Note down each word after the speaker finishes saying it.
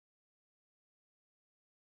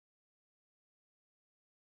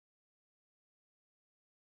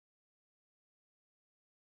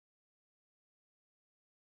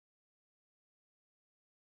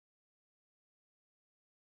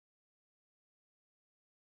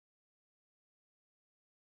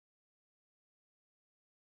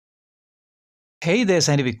Hey there,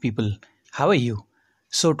 scientific people. How are you?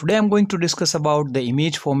 So today I'm going to discuss about the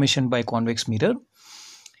image formation by convex mirror.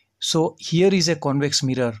 So here is a convex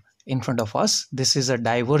mirror in front of us. This is a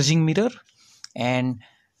diverging mirror, and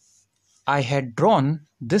I had drawn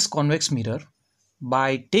this convex mirror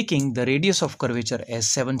by taking the radius of curvature as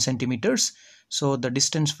 7 centimeters. So the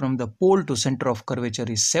distance from the pole to center of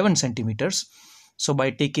curvature is 7 centimeters. So by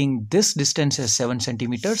taking this distance as 7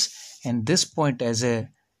 centimeters and this point as a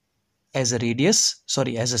as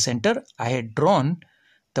a center, I had drawn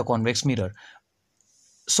the convex mirror.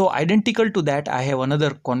 So identical to that, I have another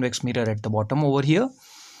convex mirror at the bottom over here.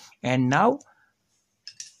 And now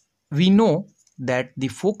we know that the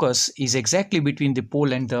focus is exactly between the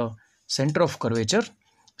pole and the center of curvature.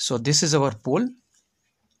 So this is our pole,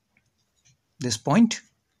 this point,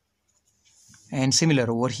 and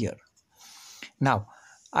similar over here. Now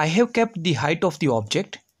I have kept the height of the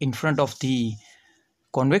object in front of the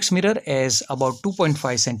convex mirror as about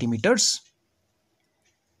 2.5 centimeters.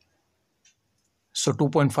 So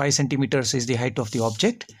 2.5 centimeters is the height of the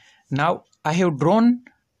object. Now I have drawn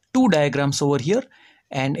two diagrams over here,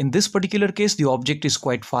 and in this particular case the object is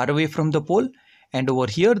quite far away from the pole, and over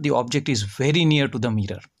here the object is very near to the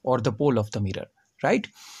mirror or the pole of the mirror, right?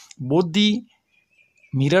 Both the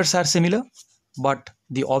mirrors are similar, but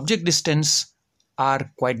the object distance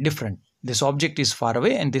are quite different. This object is far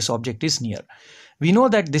away and this object is near. We know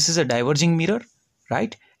that this is a diverging mirror,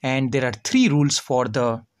 right? And there are three rules for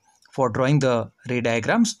drawing the ray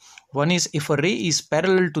diagrams. One is, if a ray is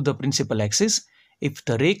parallel to the principal axis, if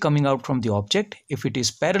the ray coming out from the object, if it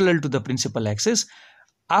is parallel to the principal axis,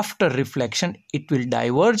 after reflection it will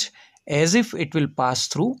diverge as if it will pass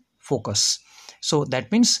through focus. So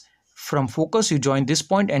that means from focus you join this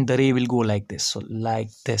point and the ray will go like this. So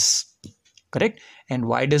like this, correct? And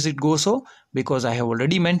why does it go so? Because I have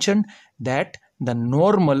already mentioned that the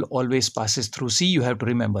normal always passes through C. You have to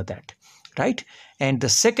remember that, right? And the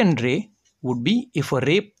second ray would be, if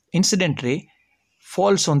a incident ray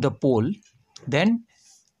falls on the pole, then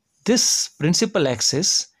this principal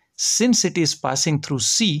axis, since it is passing through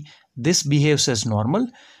C, this behaves as normal.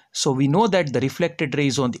 So we know that the reflected ray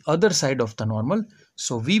is on the other side of the normal.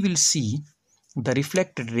 So we will see the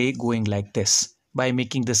reflected ray going like this by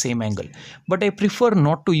making the same angle. But I prefer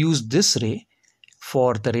not to use this ray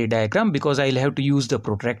for the ray diagram, because I'll have to use the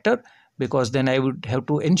protractor, because then I would have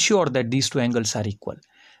to ensure that these two angles are equal.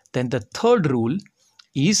 Then the third rule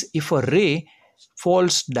is, if a ray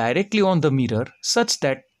falls directly on the mirror such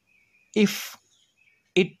that if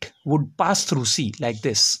it would pass through C like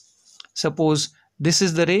this. Suppose this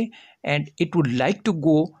is the ray and it would like to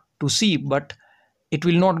go to C, but it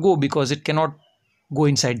will not go because it cannot go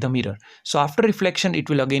inside the mirror. So after reflection, it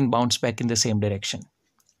will again bounce back in the same direction.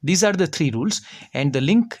 These are the three rules, and the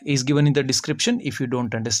link is given in the description if you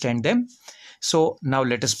don't understand them. So now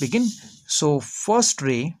let us begin. So first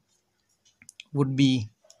ray would be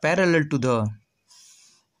parallel to the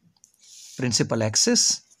principal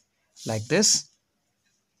axis like this.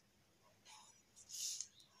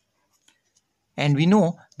 And we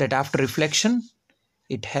know that after reflection,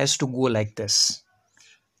 it has to go like this.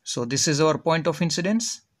 So this is our point of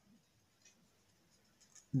incidence.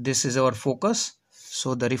 This is our focus.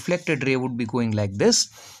 So the reflected ray would be going like this.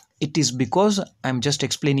 It is because I'm just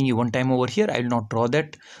explaining you one time over here. I will not draw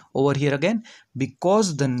that over here again,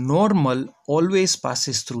 because the normal always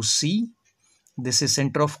passes through C. This is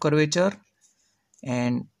center of curvature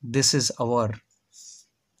and this is our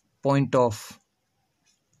point of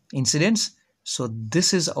incidence. So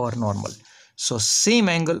this is our normal. So same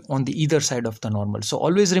angle on the either side of the normal. So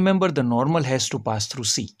always remember, the normal has to pass through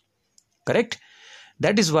C, correct?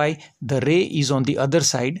 That is why the ray is on the other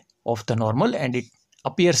side of the normal and it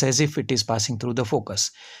appears as if it is passing through the focus.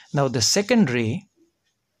 Now the second ray,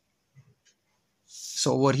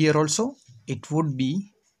 so over here also it would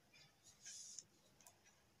be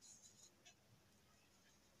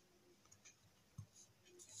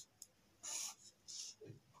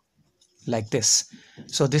like this.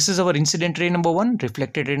 So this is our incident ray number 1,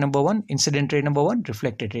 reflected ray number 1, incident ray number 1,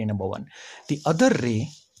 reflected ray number 1. The other ray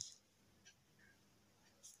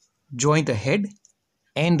join the head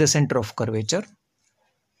and the center of curvature,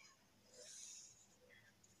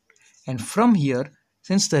 and from here,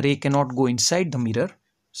 since the ray cannot go inside the mirror,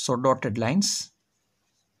 so dotted lines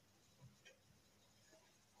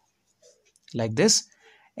like this.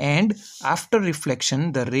 And after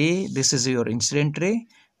reflection, the ray, this is your incident ray,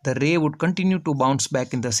 the ray would continue to bounce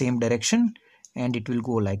back in the same direction and it will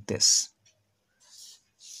go like this,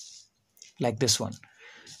 like this one.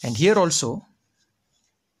 And here also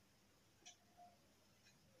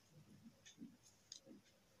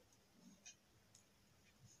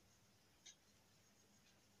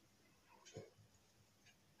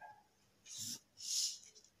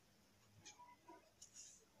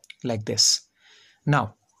like this.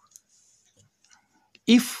 Now,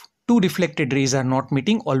 if two reflected rays are not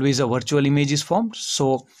meeting, always a virtual image is formed.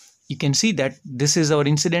 So you can see that this is our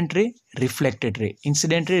incident ray, reflected ray,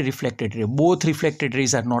 incident ray, reflected ray. Both reflected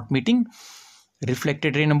rays are not meeting.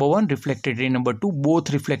 Reflected ray number 1, reflected ray number 2,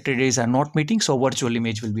 both reflected rays are not meeting, so virtual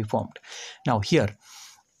image will be formed. Now here,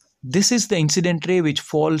 this is the incident ray which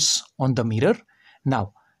falls on the mirror.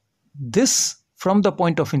 Now this, from the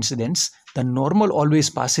point of incidence, the normal always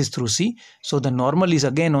passes through C, so the normal is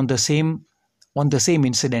again on the same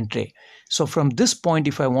incident ray. So from this point,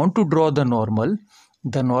 if I want to draw the normal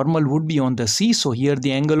would be on the C. So here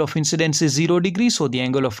the angle of incidence is 0 degree, so the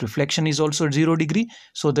angle of reflection is also 0 degree,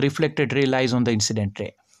 so the reflected ray lies on the incident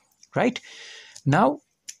ray, right? Now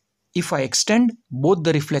if I extend both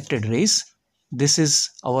the reflected rays, this is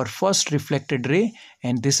our first reflected ray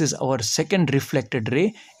and this is our second reflected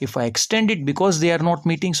ray. If I extend it, because they are not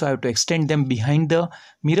meeting, so I have to extend them behind the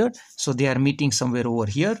mirror, so they are meeting somewhere over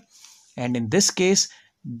here. And in this case,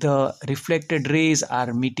 the reflected rays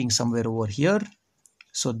are meeting somewhere over here.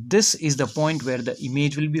 So this is the point where the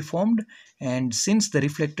image will be formed, and since the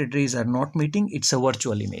reflected rays are not meeting, it's a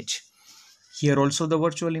virtual image. Here also the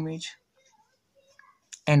virtual image.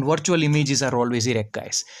 And virtual images are always erect,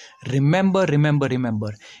 guys. Remember,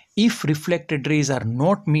 if reflected rays are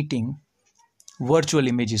not meeting, virtual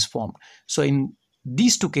image is formed. So in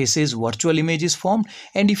these two cases, virtual image is formed,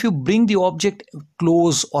 and if you bring the object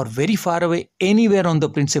close or very far away, anywhere on the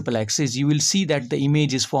principal axis, you will see that the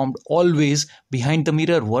image is formed always behind the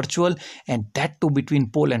mirror, virtual, and that too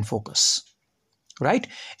between pole and focus, right?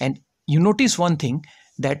 And you notice one thing,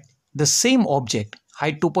 that the same object,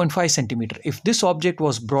 height 2.5 centimeter, if this object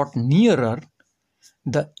was brought nearer,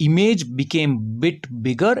 the image became bit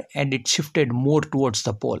bigger and it shifted more towards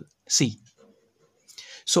the pole. See.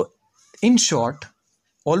 So in short,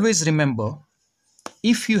 always remember,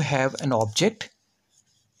 if you have an object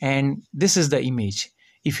and this is the image,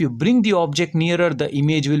 if you bring the object nearer, the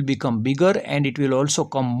image will become bigger and it will also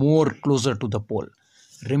come more closer to the pole.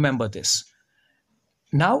 Remember this.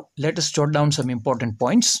 Now let us jot down some important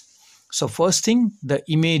points. So first thing, the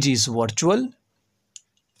image is virtual.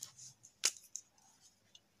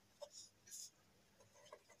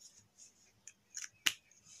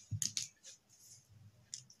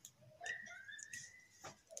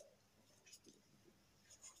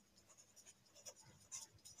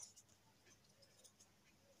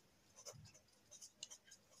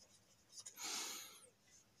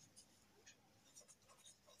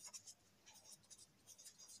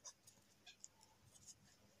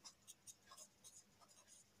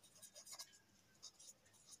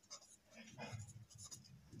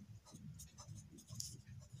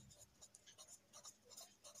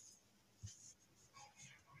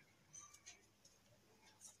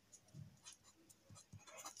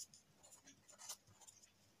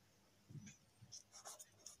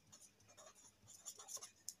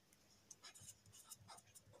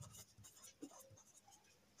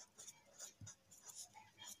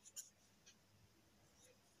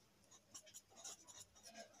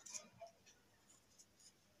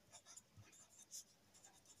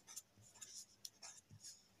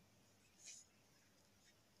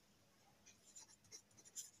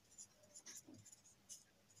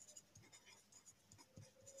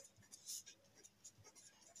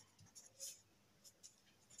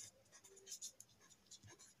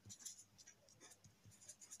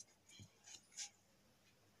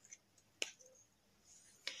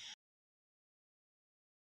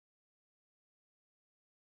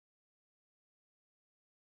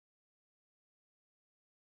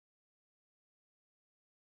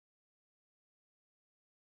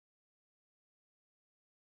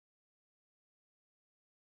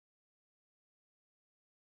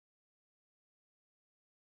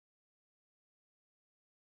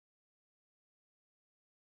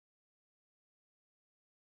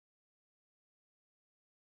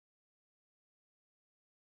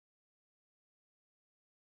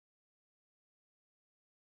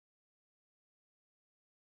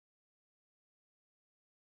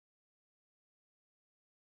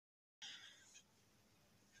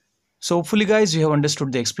 So hopefully guys, you have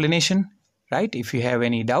understood the explanation, right? If you have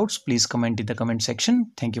any doubts, please comment in the comment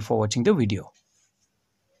section. Thank you for watching the video.